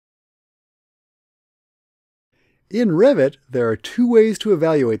In Revit, there are two ways to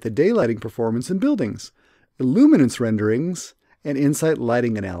evaluate the daylighting performance in buildings: illuminance renderings and insight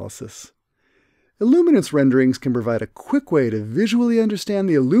lighting analysis. Illuminance renderings can provide a quick way to visually understand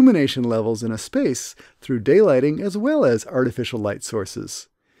the illumination levels in a space through daylighting as well as artificial light sources.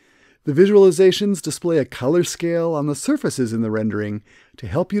 The visualizations display a color scale on the surfaces in the rendering to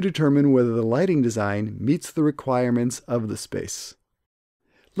help you determine whether the lighting design meets the requirements of the space.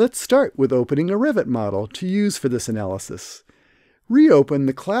 Let's start with opening a Revit model to use for this analysis. Reopen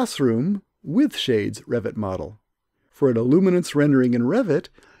the Classroom with Shades Revit model. For an illuminance rendering in Revit,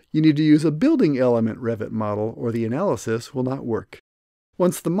 you need to use a building element Revit model or the analysis will not work.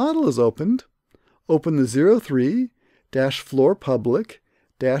 Once the model is opened, open the 03-Floor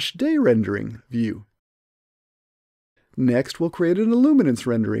Public-Day Rendering view. Next, we'll create an illuminance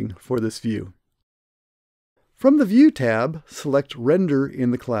rendering for this view. From the View tab, select Render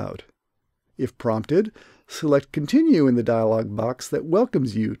in the Cloud. If prompted, select Continue in the dialog box that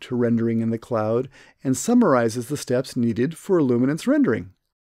welcomes you to rendering in the cloud and summarizes the steps needed for illuminance rendering.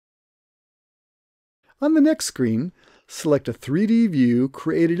 On the next screen, select a 3D view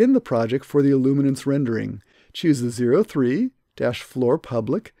created in the project for the illuminance rendering. Choose the 03-Floor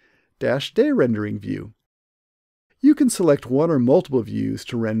Public-Day Rendering view. You can select one or multiple views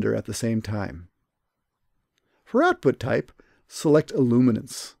to render at the same time. For output type, select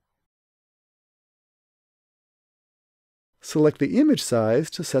Illuminance. Select the image size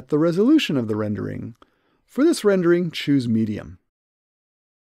to set the resolution of the rendering. For this rendering, choose Medium.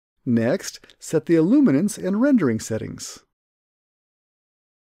 Next, set the illuminance and rendering settings.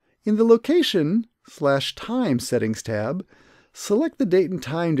 In the Location/Time Settings tab, select the date and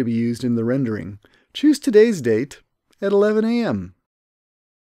time to be used in the rendering. Choose today's date at 11 a.m.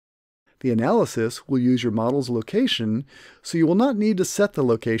 The analysis will use your model's location, so you will not need to set the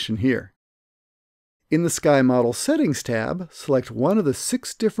location here. In the Sky Model Settings tab, select one of the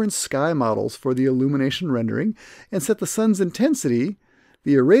 6 different sky models for the illumination rendering and set the sun's intensity,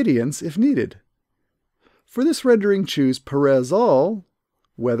 the irradiance if needed. For this rendering, choose Perez All,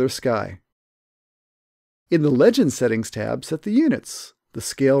 Weather Sky. In the Legend Settings tab, set the units, the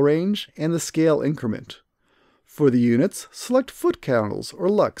scale range, and the scale increment. For the units, select foot candles or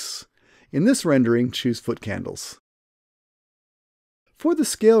lux. In this rendering, choose foot candles. For the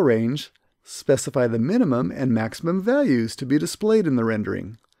scale range, specify the minimum and maximum values to be displayed in the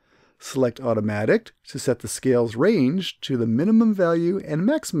rendering. Select Automatic to set the scale's range to the minimum value and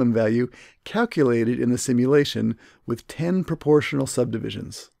maximum value calculated in the simulation with 10 proportional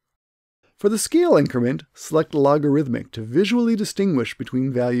subdivisions. For the scale increment, select Logarithmic to visually distinguish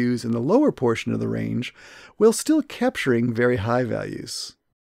between values in the lower portion of the range while still capturing very high values.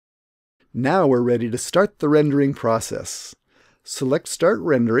 Now we're ready to start the rendering process. Select Start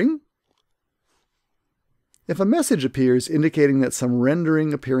Rendering. If a message appears indicating that some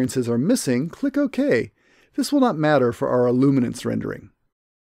rendering appearances are missing, click OK. This will not matter for our illuminance rendering.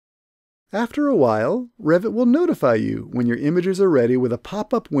 After a while, Revit will notify you when your images are ready with a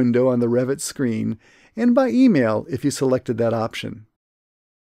pop-up window on the Revit screen and by email if you selected that option.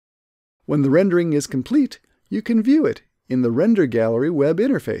 When the rendering is complete, you can view it in the Render Gallery web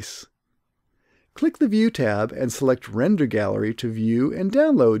interface. Click the View tab and select Render Gallery to view and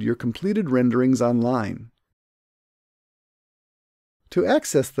download your completed renderings online. To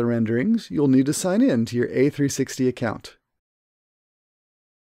access the renderings, you'll need to sign in to your A360 account.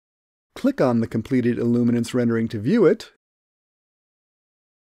 Click on the completed illuminance rendering to view it.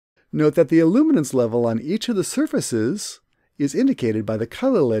 Note that the illuminance level on each of the surfaces is indicated by the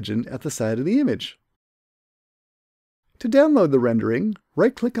color legend at the side of the image. To download the rendering,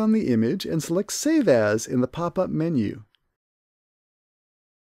 right-click on the image and select Save As in the pop-up menu.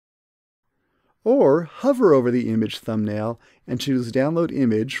 Or hover over the image thumbnail and choose Download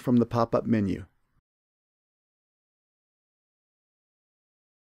Image from the pop-up menu.